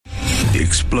The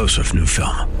explosive new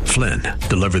film, Flynn,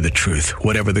 deliver the truth,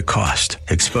 whatever the cost.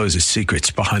 Exposes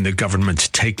secrets behind the government's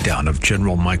takedown of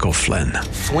General Michael Flynn.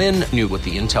 Flynn knew what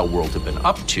the intel world had been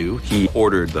up to. He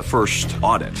ordered the first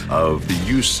audit of the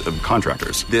use of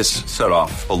contractors. This set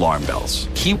off alarm bells.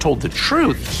 He told the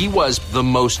truth. He was the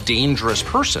most dangerous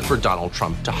person for Donald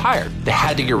Trump to hire. They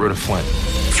had to get rid of Flynn.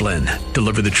 Flynn,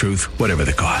 deliver the truth, whatever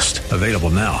the cost. Available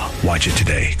now. Watch it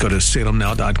today. Go to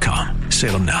salemnow.com.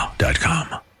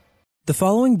 salemnow.com. The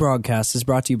following broadcast is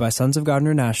brought to you by Sons of God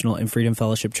International and Freedom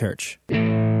Fellowship Church. Hello,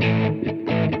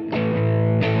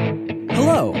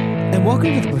 and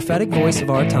welcome to the prophetic voice of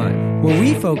our time, where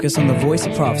we focus on the voice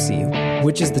of prophecy,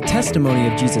 which is the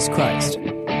testimony of Jesus Christ.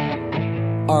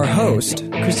 Our host,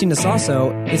 Christina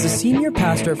Sasso, is a senior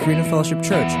pastor at Freedom Fellowship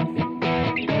Church.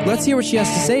 Let's hear what she has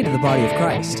to say to the body of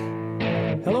Christ.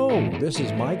 Hello, this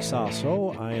is Mike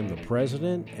Sasso. I am the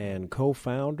president and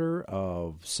co-founder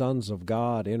of Sons of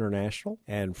God International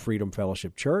and Freedom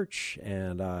Fellowship Church,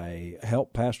 and I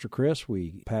help Pastor Chris.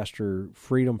 We pastor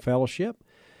Freedom Fellowship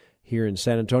here in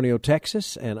San Antonio,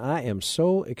 Texas, and I am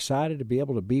so excited to be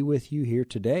able to be with you here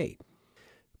today.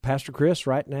 Pastor Chris,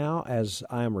 right now, as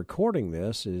I am recording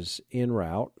this, is en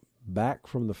route back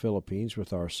from the Philippines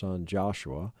with our son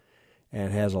Joshua,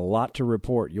 and has a lot to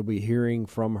report. You'll be hearing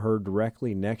from her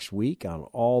directly next week on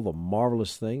all the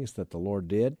marvelous things that the Lord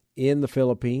did in the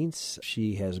Philippines.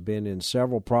 She has been in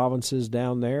several provinces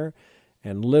down there,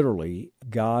 and literally,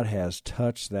 God has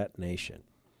touched that nation.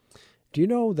 Do you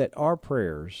know that our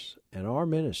prayers and our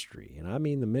ministry, and I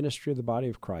mean the ministry of the body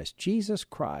of Christ, Jesus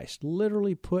Christ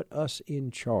literally put us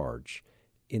in charge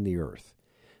in the earth.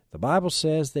 The Bible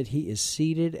says that He is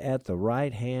seated at the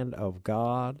right hand of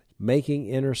God, making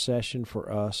intercession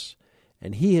for us.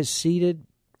 And He is seated,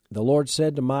 the Lord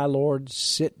said to my Lord,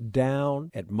 sit down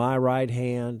at my right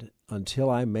hand until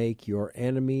I make your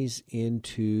enemies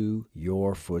into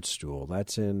your footstool.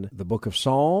 That's in the book of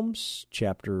Psalms,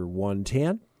 chapter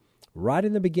 110, right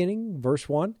in the beginning, verse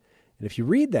 1. And if you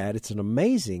read that, it's an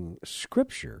amazing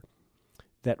scripture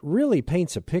that really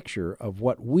paints a picture of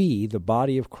what we, the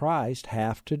body of Christ,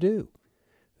 have to do.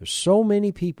 There's so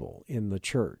many people in the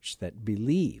church that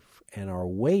believe and are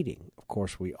waiting. Of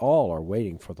course, we all are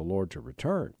waiting for the Lord to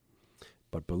return.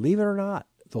 But believe it or not,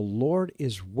 the Lord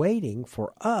is waiting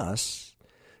for us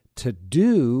to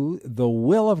do the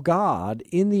will of God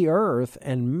in the earth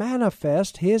and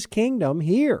manifest His kingdom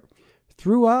here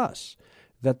through us,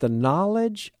 that the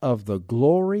knowledge of the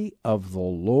glory of the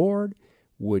Lord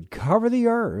would cover the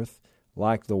earth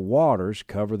like the waters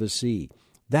cover the sea.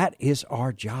 That is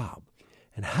our job.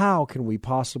 And how can we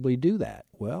possibly do that?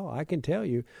 Well, I can tell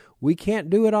you, we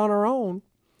can't do it on our own.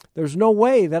 There's no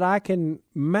way that I can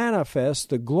manifest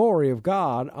the glory of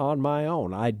God on my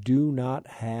own. I do not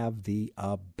have the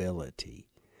ability.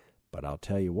 But I'll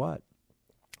tell you what,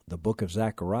 the book of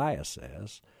Zechariah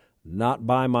says, not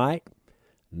by might,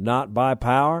 not by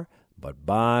power, but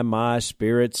by my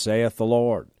Spirit, saith the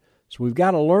Lord. So we've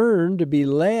got to learn to be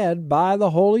led by the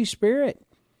Holy Spirit.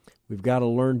 We've got to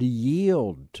learn to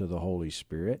yield to the Holy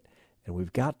Spirit, and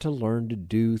we've got to learn to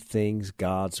do things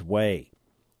God's way.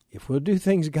 If we'll do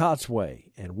things God's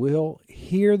way, and we'll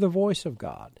hear the voice of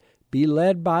God, be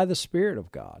led by the Spirit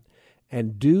of God,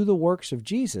 and do the works of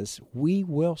Jesus, we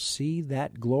will see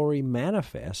that glory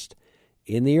manifest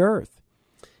in the earth.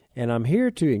 And I'm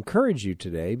here to encourage you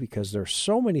today because there's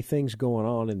so many things going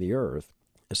on in the earth,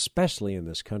 especially in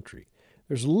this country.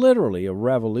 There's literally a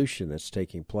revolution that's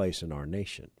taking place in our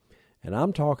nation. And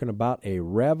I'm talking about a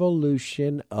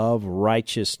revolution of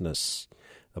righteousness.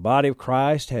 The body of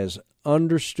Christ has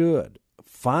understood,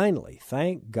 finally,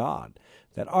 thank God,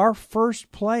 that our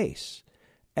first place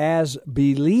as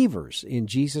believers in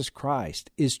Jesus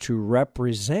Christ is to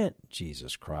represent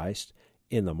Jesus Christ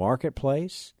in the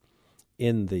marketplace,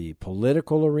 in the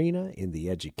political arena, in the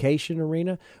education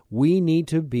arena. We need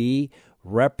to be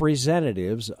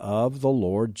representatives of the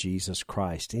Lord Jesus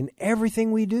Christ in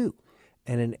everything we do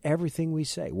and in everything we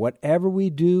say. Whatever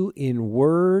we do in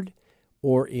word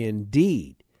or in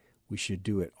deed, we should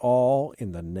do it all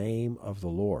in the name of the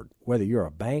Lord. Whether you're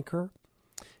a banker,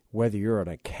 whether you're an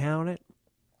accountant,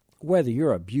 whether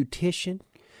you're a beautician,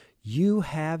 you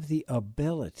have the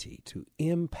ability to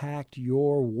impact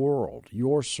your world,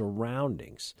 your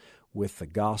surroundings with the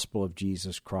gospel of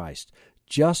Jesus Christ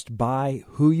just by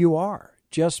who you are,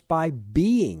 just by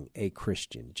being a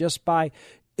Christian, just by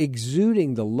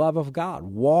exuding the love of God,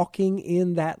 walking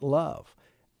in that love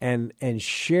and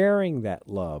sharing that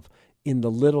love in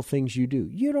the little things you do.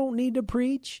 You don't need to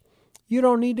preach. You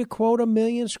don't need to quote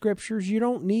 1,000,000 scriptures. You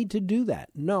don't need to do that.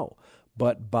 No,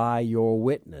 but by your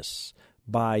witness,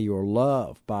 by your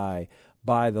love, by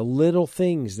by the little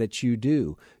things that you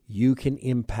do, you can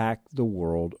impact the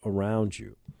world around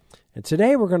you. And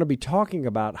today we're going to be talking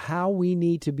about how we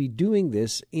need to be doing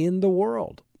this in the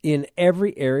world, in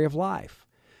every area of life.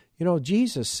 You know,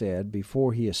 Jesus said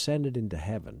before he ascended into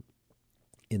heaven,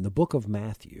 in the book of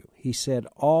Matthew, he said,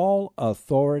 "All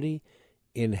authority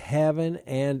in heaven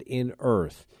and in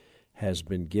earth has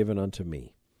been given unto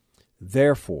me.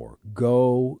 Therefore,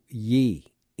 go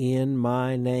ye in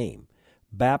my name,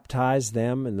 baptize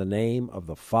them in the name of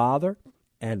the Father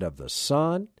and of the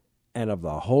Son and of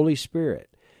the Holy Spirit."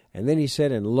 And then he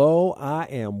said, "And lo, I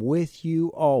am with you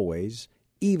always,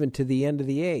 even to the end of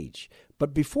the age."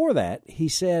 But before that, he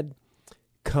said,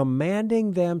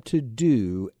 "Commanding them to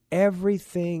do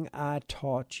everything I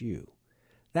taught you."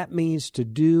 That means to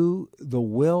do the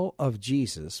will of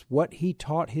Jesus, what he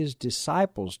taught his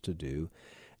disciples to do.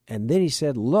 And then he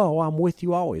said, "Lo, I'm with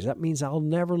you always." That means I'll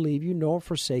never leave you nor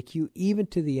forsake you, even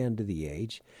to the end of the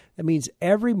age. That means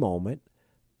every moment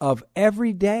of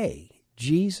every day,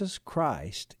 Jesus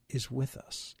Christ is with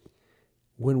us.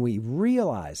 When we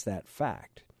realize that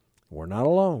fact, we're not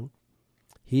alone.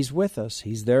 He's with us.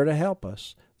 He's there to help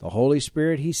us. The Holy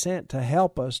Spirit he sent to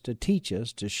help us, to teach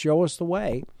us, to show us the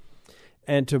way,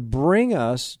 and to bring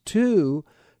us to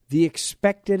the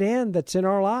expected end that's in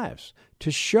our lives,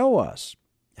 to show us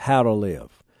how to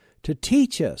live, to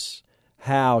teach us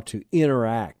how to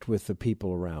interact with the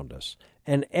people around us.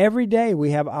 And every day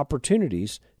we have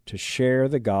opportunities to share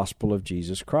the gospel of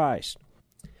Jesus Christ.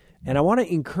 And I want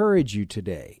to encourage you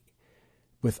today,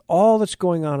 with all that's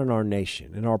going on in our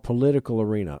nation, in our political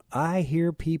arena, I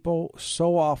hear people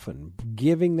so often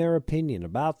giving their opinion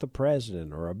about the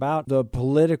president or about the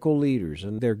political leaders,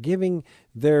 and they're giving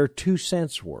their 2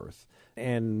 cents worth.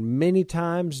 And many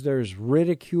times there's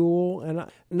ridicule, and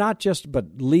not just,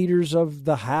 but leaders of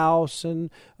the House and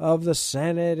of the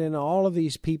Senate and all of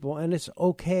these people. And it's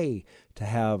okay to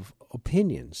have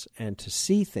opinions and to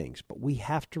see things, but we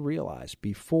have to realize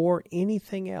before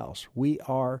anything else, we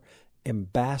are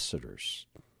ambassadors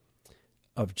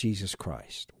of Jesus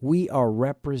Christ. We are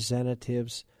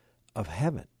representatives of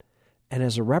heaven. And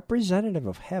as a representative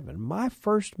of heaven, my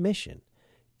first mission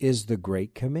is the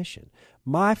Great Commission.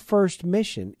 My first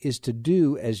mission is to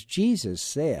do as Jesus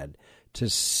said, to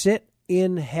sit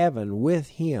in heaven with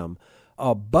him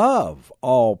above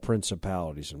all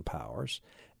principalities and powers,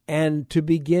 and to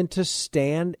begin to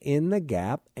stand in the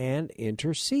gap and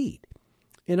intercede.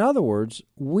 In other words,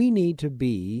 we need to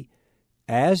be,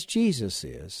 as Jesus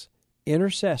is,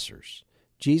 intercessors.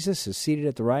 Jesus is seated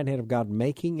at the right hand of God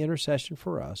making intercession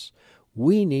for us.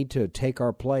 We need to take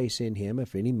our place in him.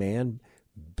 If any man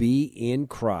be in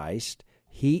Christ,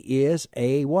 he is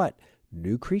a what?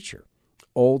 New creature.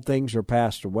 Old things are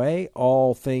passed away,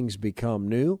 all things become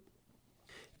new.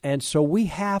 And so we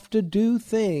have to do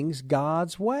things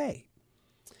God's way.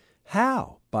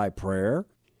 How? By prayer,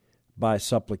 by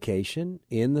supplication,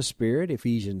 in the Spirit.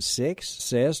 Ephesians 6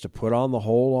 says to put on the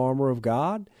whole armor of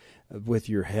God, with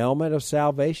your helmet of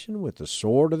salvation, with the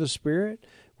sword of the Spirit,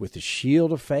 with the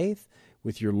shield of faith,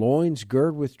 with your loins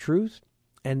girded with truth.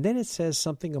 And then it says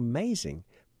something amazing,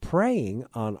 praying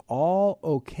on all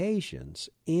occasions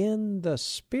in the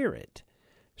Spirit.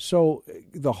 So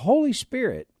the Holy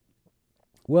Spirit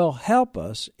will help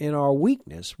us in our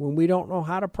weakness when we don't know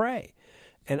how to pray.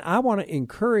 And I want to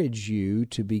encourage you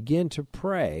to begin to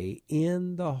pray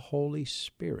in the Holy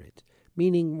Spirit,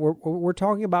 meaning we're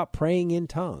talking about praying in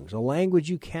tongues, a language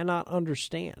you cannot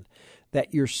understand,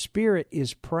 that your spirit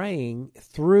is praying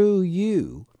through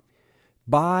you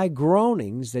by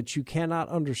groanings that you cannot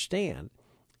understand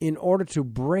in order to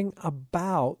bring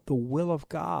about the will of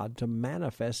God to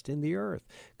manifest in the earth.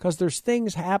 Because there's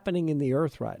things happening in the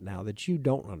earth right now that you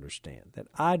don't understand, that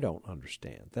I don't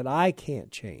understand, that I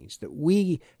can't change, that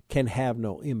we can have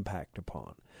no impact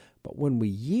upon. But when we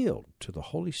yield to the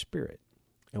Holy Spirit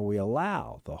and we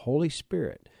allow the Holy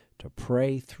Spirit to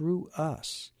pray through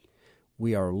us,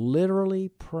 we are literally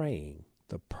praying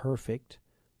the perfect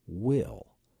will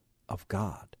of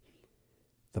God.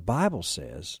 The Bible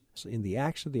says in the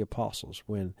Acts of the Apostles,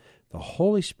 when the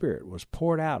Holy Spirit was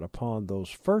poured out upon those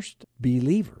first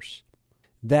believers,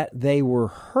 that they were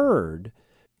heard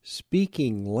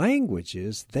speaking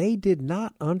languages they did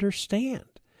not understand.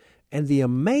 And the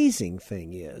amazing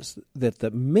thing is that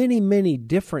the many, many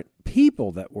different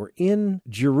people that were in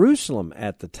Jerusalem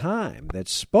at the time that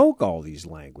spoke all these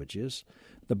languages,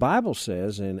 the Bible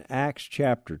says in Acts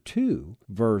chapter 2,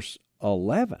 verse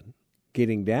 11,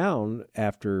 getting down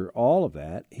after all of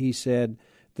that, he said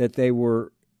that they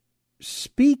were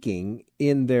speaking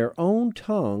in their own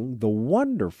tongue the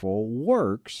wonderful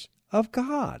works of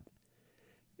God.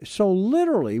 So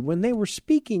literally, when they were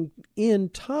speaking in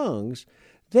tongues,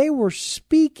 they were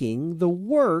speaking the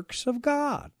works of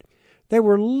God. They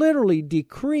were literally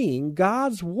decreeing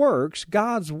God's works,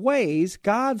 God's ways,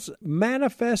 God's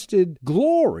manifested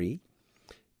glory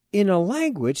in a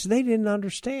language they didn't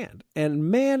understand. And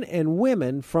men and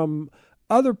women from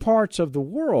other parts of the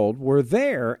world were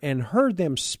there and heard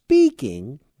them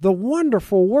speaking the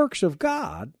wonderful works of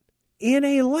God in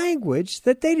a language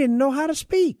that they didn't know how to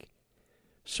speak.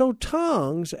 So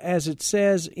tongues, as it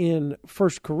says in 1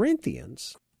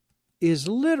 Corinthians, is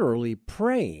literally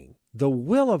praying the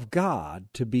will of God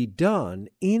to be done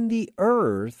in the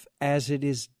earth as it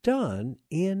is done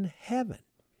in heaven.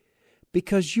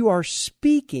 Because you are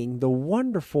speaking the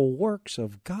wonderful works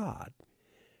of God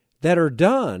that are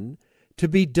done to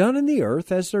be done in the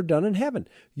earth as they're done in heaven.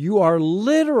 You are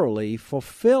literally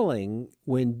fulfilling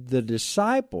when the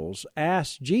disciples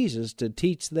asked Jesus to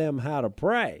teach them how to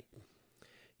pray.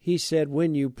 He said,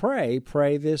 when you pray,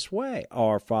 pray this way.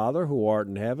 Our Father who art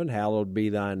in heaven, hallowed be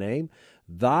thy name.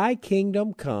 Thy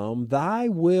kingdom come, thy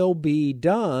will be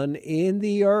done in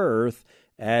the earth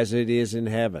as it is in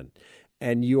heaven.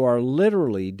 And you are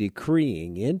literally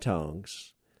decreeing in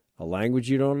tongues, a language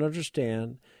you don't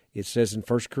understand. It says in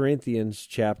 1 Corinthians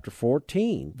chapter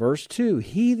 14, verse 2,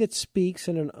 he that speaks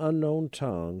in an unknown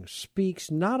tongue speaks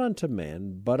not unto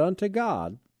men, but unto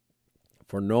God,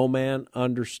 for no man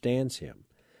understands him.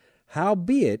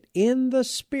 Howbeit in the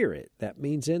Spirit, that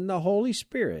means in the Holy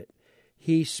Spirit,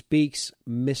 he speaks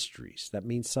mysteries. That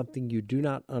means something you do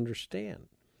not understand.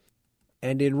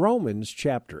 And in Romans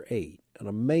chapter 8, an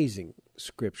amazing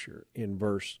scripture in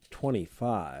verse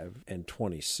 25 and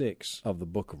 26 of the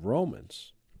book of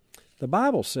Romans, the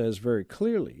Bible says very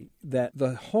clearly that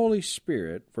the Holy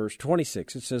Spirit, verse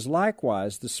 26, it says,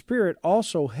 likewise, the Spirit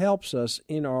also helps us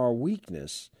in our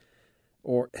weakness,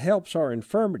 or helps our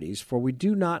infirmities, for we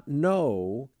do not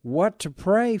know what to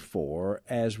pray for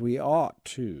as we ought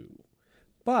to.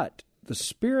 But the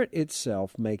Spirit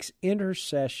itself makes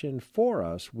intercession for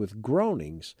us with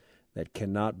groanings that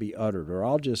cannot be uttered, or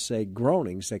I'll just say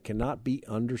groanings that cannot be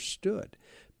understood,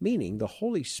 meaning the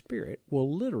Holy Spirit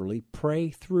will literally pray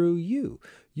through you.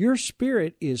 Your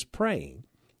spirit is praying,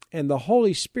 and the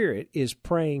Holy Spirit is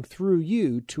praying through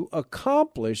you to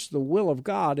accomplish the will of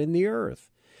God in the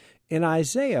earth. In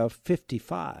Isaiah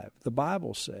 55, the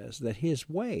Bible says that his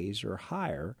ways are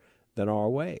higher than our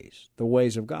ways, the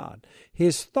ways of God.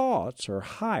 His thoughts are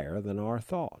higher than our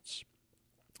thoughts.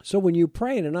 So when you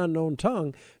pray in an unknown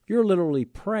tongue, you're literally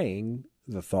praying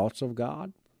the thoughts of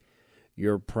God.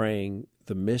 You're praying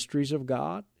the mysteries of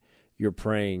God. You're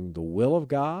praying the will of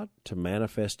God to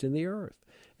manifest in the earth.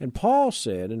 And Paul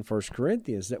said in 1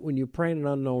 Corinthians that when you pray in an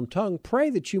unknown tongue, pray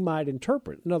that you might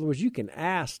interpret. In other words, you can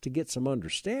ask to get some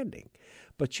understanding,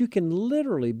 but you can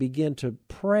literally begin to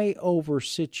pray over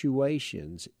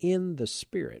situations in the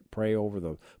Spirit. Pray over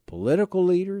the political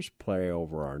leaders, pray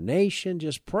over our nation,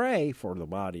 just pray for the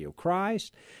body of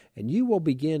Christ, and you will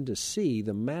begin to see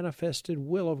the manifested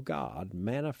will of God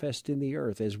manifest in the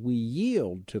earth as we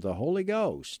yield to the Holy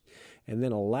Ghost and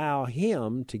then allow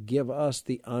Him to give us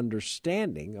the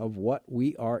understanding of what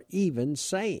we are even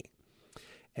saying.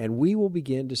 And we will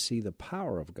begin to see the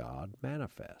power of God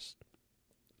manifest.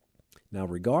 Now,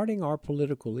 regarding our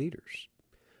political leaders,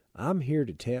 I'm here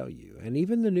to tell you, and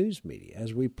even the news media,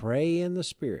 as we pray in the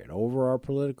Spirit over our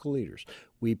political leaders,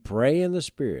 we pray in the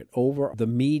Spirit over the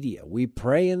media, we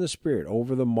pray in the Spirit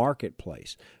over the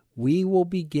marketplace, we will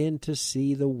begin to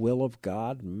see the will of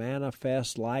God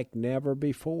manifest like never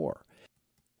before.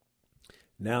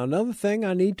 Now, another thing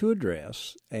I need to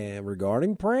address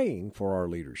regarding praying for our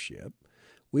leadership,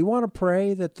 we want to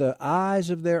pray that the eyes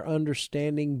of their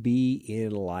understanding be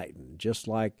enlightened, just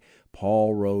like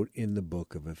Paul wrote in the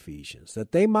book of Ephesians,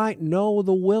 that they might know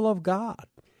the will of God,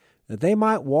 that they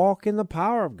might walk in the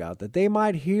power of God, that they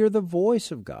might hear the voice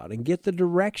of God and get the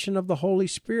direction of the Holy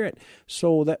Spirit,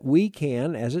 so that we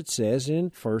can, as it says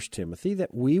in 1 Timothy,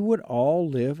 that we would all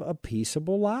live a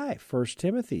peaceable life. 1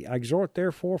 Timothy, I exhort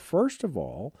therefore, first of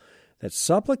all, that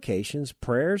supplications,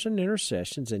 prayers, and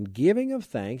intercessions, and giving of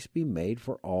thanks be made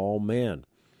for all men,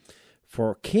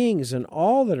 for kings and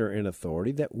all that are in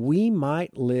authority, that we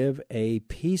might live a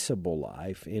peaceable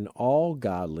life in all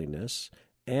godliness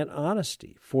and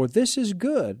honesty. For this is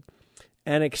good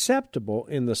and acceptable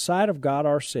in the sight of God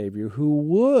our Savior, who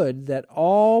would that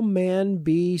all men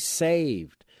be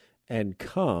saved and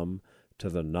come to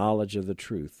the knowledge of the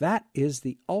truth. That is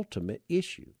the ultimate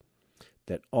issue,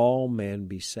 that all men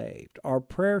be saved. Our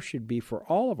prayer should be for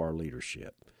all of our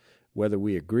leadership, whether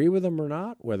we agree with them or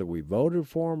not, whether we voted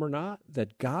for them or not,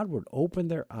 that God would open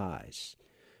their eyes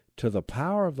to the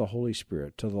power of the Holy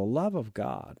Spirit, to the love of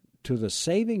God, to the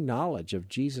saving knowledge of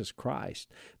Jesus Christ,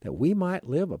 that we might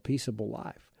live a peaceable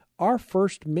life. Our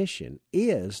first mission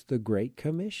is the Great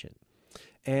Commission.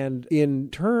 And in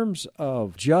terms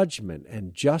of judgment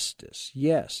and justice,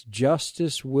 yes,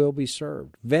 justice will be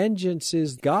served. Vengeance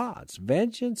is God's.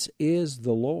 Vengeance is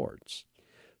the Lord's.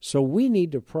 So we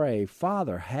need to pray,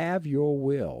 Father, have your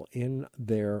will in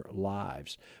their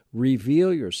lives.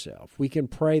 Reveal yourself. We can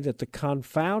pray that the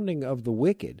confounding of the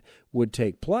wicked would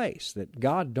take place, that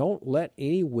God don't let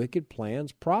any wicked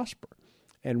plans prosper.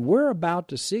 And we're about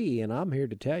to see, and I'm here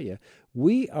to tell you,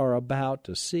 we are about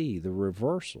to see the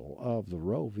reversal of the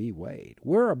Roe v. Wade.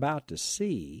 We're about to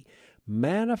see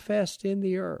manifest in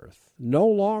the earth no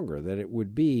longer that it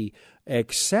would be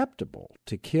acceptable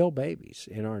to kill babies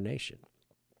in our nation.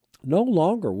 No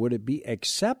longer would it be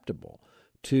acceptable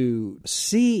to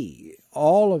see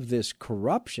all of this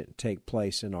corruption take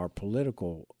place in our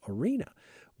political arena.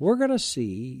 We're going to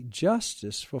see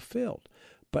justice fulfilled.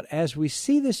 But as we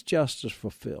see this justice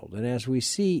fulfilled, and as we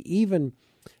see even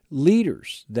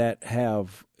leaders that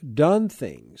have done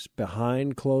things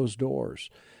behind closed doors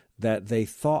that they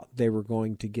thought they were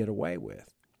going to get away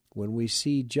with, when we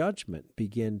see judgment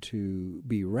begin to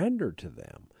be rendered to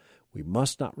them, we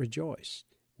must not rejoice.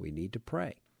 We need to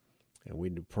pray. And we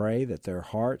need to pray that their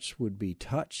hearts would be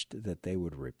touched, that they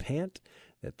would repent,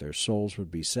 that their souls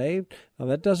would be saved. Now,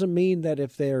 that doesn't mean that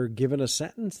if they're given a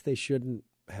sentence, they shouldn't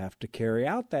have to carry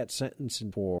out that sentence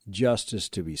and for justice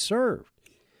to be served.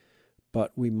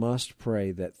 But we must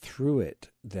pray that through it,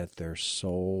 that their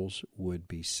souls would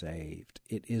be saved.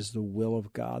 It is the will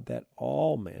of God that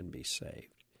all men be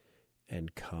saved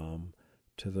and come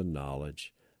to the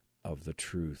knowledge of the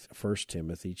truth. 1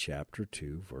 Timothy chapter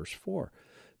 2, verse 4.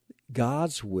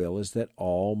 God's will is that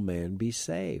all men be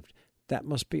saved. That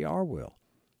must be our will.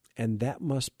 And that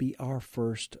must be our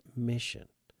first mission,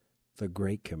 the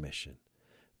Great Commission.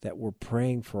 That we're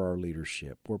praying for our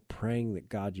leadership. We're praying that,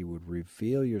 God, you would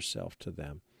reveal yourself to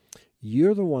them.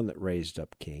 You're the one that raised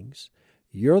up kings.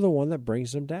 You're the one that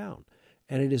brings them down.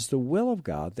 And it is the will of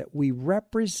God that we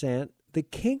represent the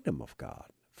kingdom of God,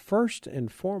 first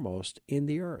and foremost in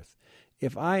the earth.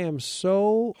 If I am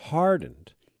so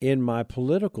hardened in my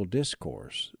political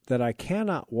discourse that I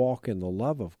cannot walk in the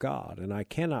love of God and I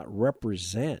cannot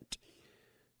represent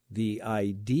the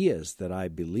ideas that I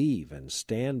believe and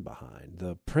stand behind,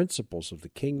 the principles of the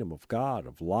kingdom of God,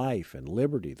 of life and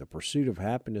liberty, the pursuit of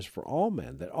happiness for all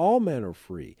men, that all men are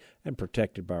free and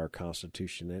protected by our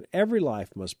Constitution, and every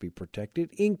life must be protected,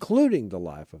 including the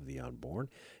life of the unborn.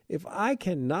 If I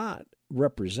cannot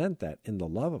represent that in the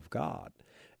love of God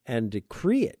and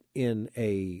decree it in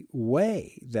a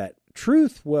way that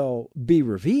truth will be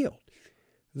revealed,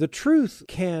 the truth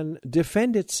can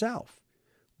defend itself.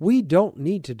 We don't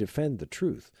need to defend the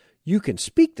truth. You can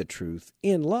speak the truth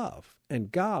in love,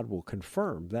 and God will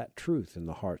confirm that truth in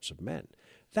the hearts of men.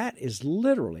 That is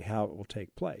literally how it will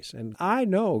take place. And I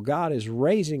know God is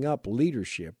raising up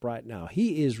leadership right now.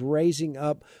 He is raising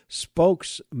up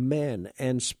spokesmen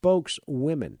and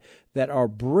spokeswomen that are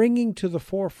bringing to the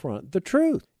forefront the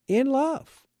truth in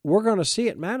love. We're going to see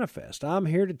it manifest. I'm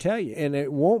here to tell you, and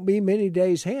it won't be many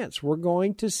days hence. We're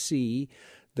going to see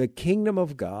the kingdom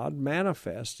of God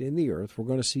manifest in the earth. We're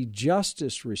going to see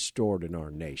justice restored in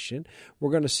our nation. We're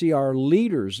going to see our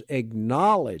leaders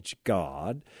acknowledge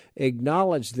God,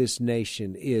 acknowledge this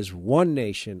nation is one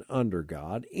nation under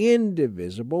God,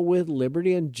 indivisible, with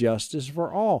liberty and justice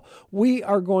for all. We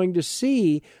are going to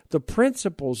see the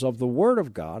principles of the Word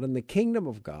of God and the kingdom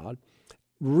of God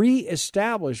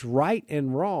reestablish right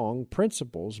and wrong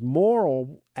principles,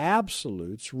 moral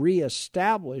absolutes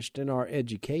reestablished in our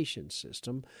education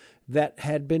system that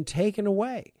had been taken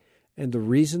away. And the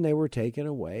reason they were taken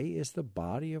away is the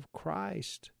body of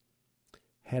Christ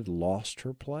had lost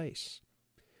her place.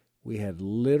 We had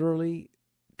literally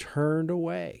turned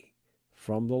away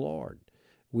from the Lord.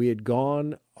 We had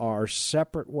gone our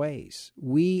separate ways.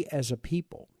 We as a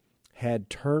people had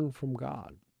turned from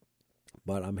God.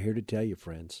 But I'm here to tell you,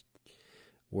 friends,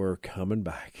 we're coming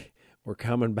back. We're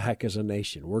coming back as a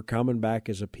nation. We're coming back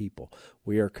as a people.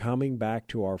 We are coming back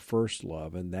to our first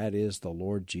love, and that is the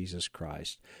Lord Jesus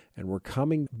Christ. And we're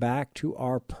coming back to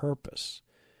our purpose.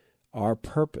 Our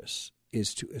purpose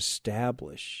is to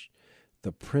establish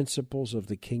the principles of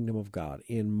the kingdom of God.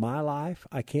 In my life,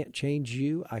 I can't change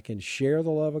you. I can share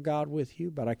the love of God with you,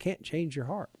 but I can't change your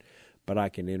heart. But I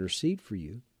can intercede for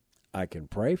you. I can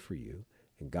pray for you.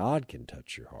 And God can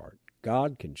touch your heart.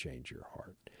 God can change your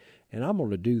heart. And I'm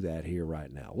going to do that here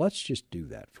right now. Let's just do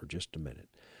that for just a minute.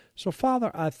 So,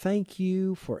 Father, I thank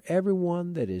you for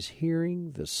everyone that is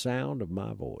hearing the sound of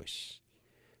my voice.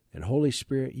 And Holy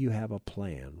Spirit, you have a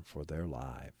plan for their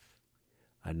life.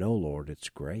 I know, Lord, it's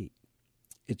great.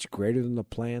 It's greater than the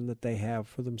plan that they have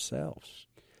for themselves.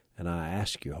 And I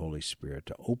ask you, Holy Spirit,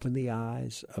 to open the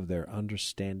eyes of their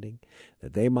understanding,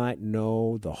 that they might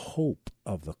know the hope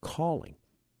of the calling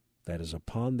that is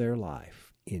upon their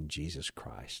life in Jesus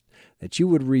Christ, that you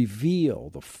would reveal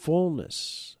the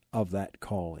fullness of that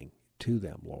calling to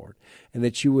them, Lord, and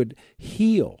that you would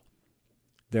heal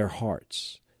their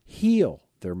hearts, heal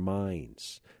their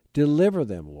minds, deliver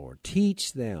them, Lord.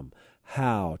 Teach them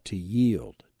how to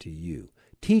yield to you.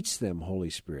 Teach them,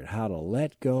 Holy Spirit, how to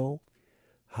let go,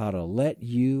 how to let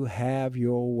you have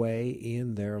your way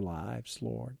in their lives,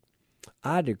 Lord.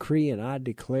 I decree and I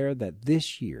declare that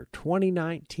this year,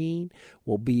 2019,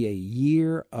 will be a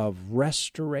year of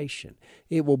restoration.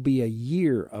 It will be a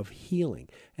year of healing,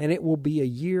 and it will be a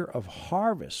year of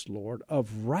harvest, Lord,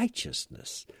 of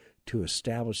righteousness to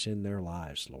establish in their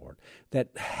lives, Lord.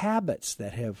 That habits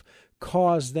that have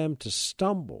caused them to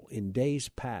stumble in days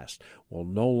past will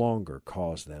no longer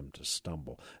cause them to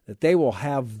stumble. That they will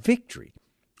have victory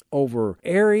over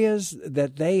areas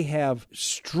that they have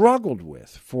struggled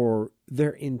with for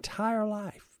their entire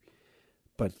life.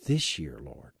 But this year,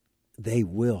 Lord, they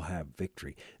will have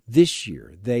victory. This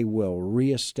year, they will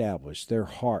reestablish their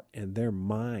heart and their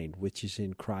mind, which is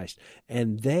in Christ,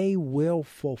 and they will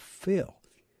fulfill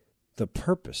the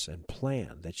purpose and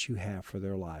plan that you have for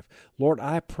their life. Lord,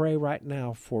 I pray right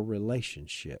now for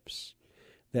relationships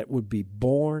that would be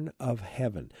born of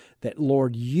heaven, that,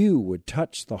 Lord, you would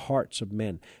touch the hearts of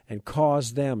men and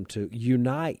cause them to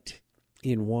unite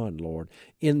in one, Lord,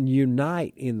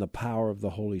 unite in the power of the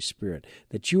Holy Spirit,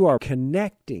 that you are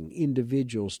connecting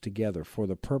individuals together for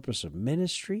the purpose of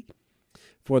ministry,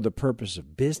 for the purpose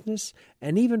of business,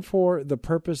 and even for the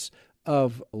purpose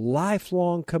of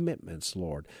lifelong commitments,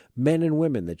 Lord, men and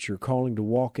women that you're calling to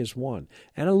walk as one.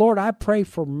 And Lord, I pray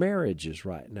for marriages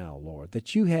right now, Lord,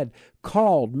 that you had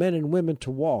called men and women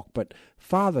to walk, but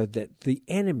Father, that the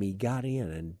enemy got in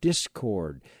and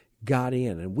discord got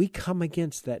in, and we come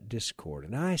against that discord.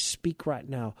 And I speak right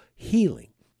now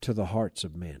healing to the hearts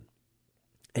of men,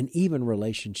 and even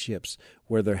relationships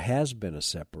where there has been a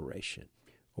separation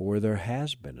or where there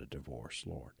has been a divorce,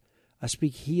 Lord. I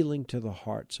speak healing to the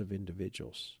hearts of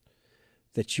individuals,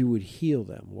 that you would heal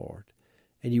them, Lord,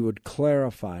 and you would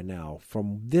clarify now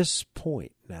from this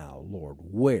point now, Lord,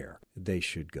 where they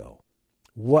should go,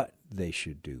 what they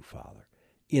should do, Father.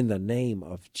 In the name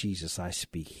of Jesus, I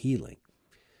speak healing,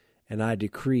 and I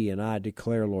decree and I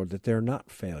declare, Lord, that they're not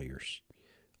failures,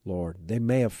 Lord. They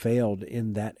may have failed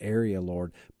in that area,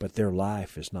 Lord, but their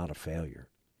life is not a failure.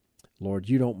 Lord,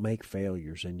 you don't make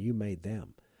failures, and you made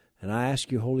them. And I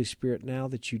ask you, Holy Spirit, now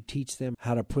that you teach them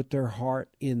how to put their heart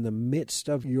in the midst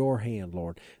of your hand,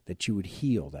 Lord, that you would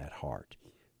heal that heart,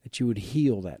 that you would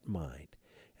heal that mind,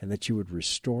 and that you would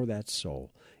restore that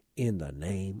soul in the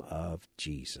name of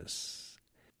Jesus.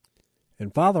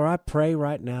 And Father, I pray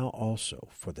right now also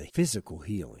for the physical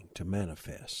healing to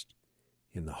manifest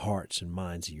in the hearts and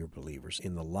minds of your believers,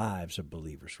 in the lives of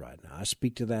believers right now. I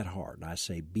speak to that heart, and I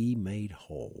say, be made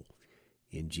whole.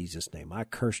 In Jesus' name, I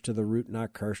curse to the root and I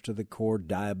curse to the core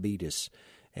diabetes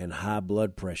and high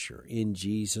blood pressure. In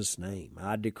Jesus' name,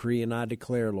 I decree and I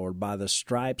declare, Lord, by the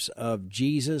stripes of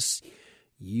Jesus,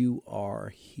 you are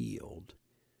healed.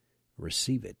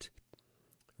 Receive it.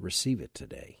 Receive it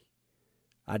today.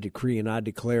 I decree and I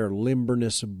declare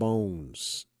limberness of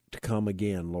bones to come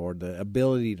again, Lord, the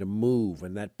ability to move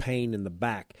and that pain in the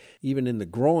back, even in the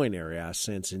groin area I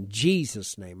sense. In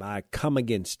Jesus' name, I come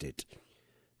against it.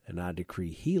 And I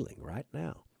decree healing right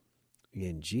now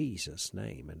in Jesus'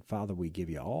 name. And Father, we give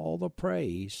you all the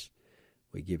praise.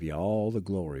 We give you all the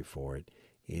glory for it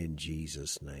in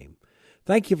Jesus' name.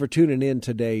 Thank you for tuning in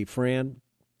today, friend.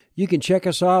 You can check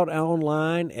us out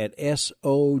online at SOGMI.org.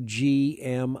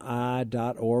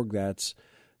 That's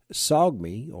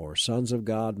SOGMI, or Sons of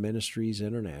God Ministries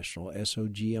International,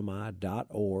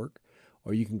 SOGMI.org.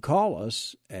 Or you can call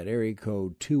us at area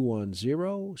code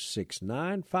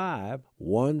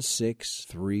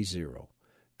 210-695-1630.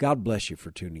 God bless you for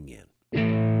tuning in.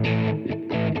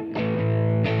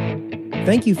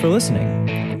 Thank you for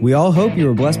listening. We all hope you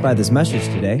were blessed by this message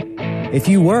today. If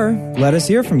you were, let us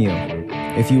hear from you.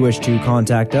 If you wish to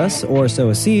contact us or sow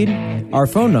a seed, our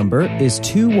phone number is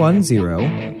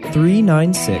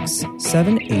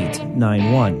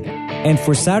 210-396-7891. And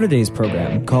for Saturday's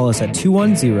program, call us at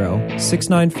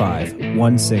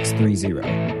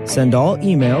 210-695-1630. Send all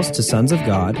emails to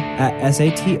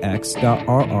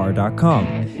sonsofgod@satx.rr.com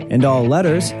and all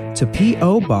letters to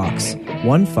P.O. Box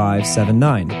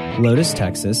 1579, Lotus,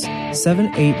 Texas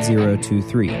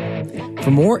 78023.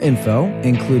 For more info,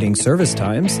 including service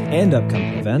times and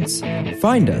upcoming events,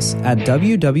 find us at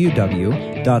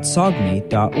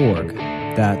www.sogmi.org.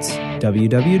 That's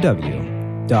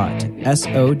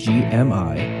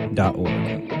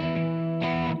www.sogmi.org.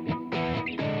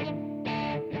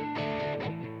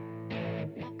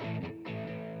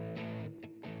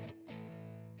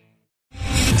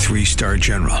 Three-star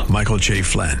General Michael J.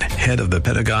 Flynn, head of the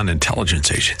Pentagon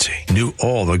Intelligence Agency, knew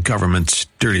all the government's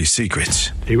dirty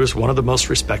secrets. He was one of the most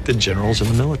respected generals in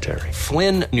the military.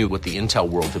 Flynn knew what the intel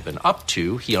world had been up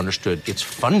to. He understood its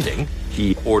funding.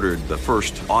 He ordered the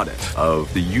first audit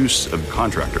of the use of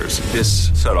contractors. This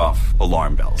set off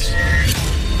alarm bells.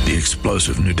 The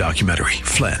explosive new documentary,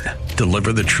 Flynn,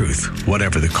 Deliver the Truth,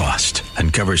 Whatever the Cost,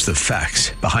 uncovers the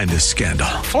facts behind this scandal.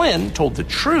 Flynn told the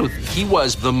truth. He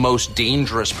was the most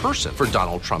dangerous person for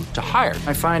Donald Trump to hire.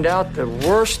 I find out the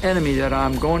worst enemy that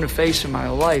I'm going to face in my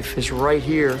life is right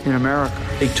here in America.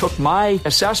 They took my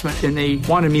assessment and they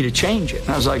wanted me to change it. And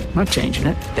I was like, I'm not changing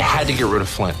it. They had to get rid of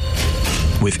Flynn.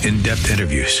 With in-depth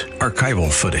interviews,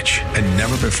 archival footage, and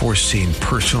never-before-seen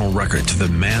personal records of the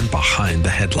man behind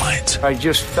the headlines. I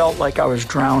just felt like I was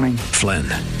drowning. Flynn,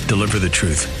 Deliver the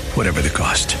Truth, Whatever the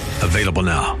Cost. Available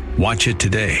now. Watch it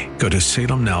today. Go to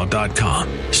salemnow.com.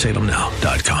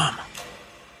 salemnow.com.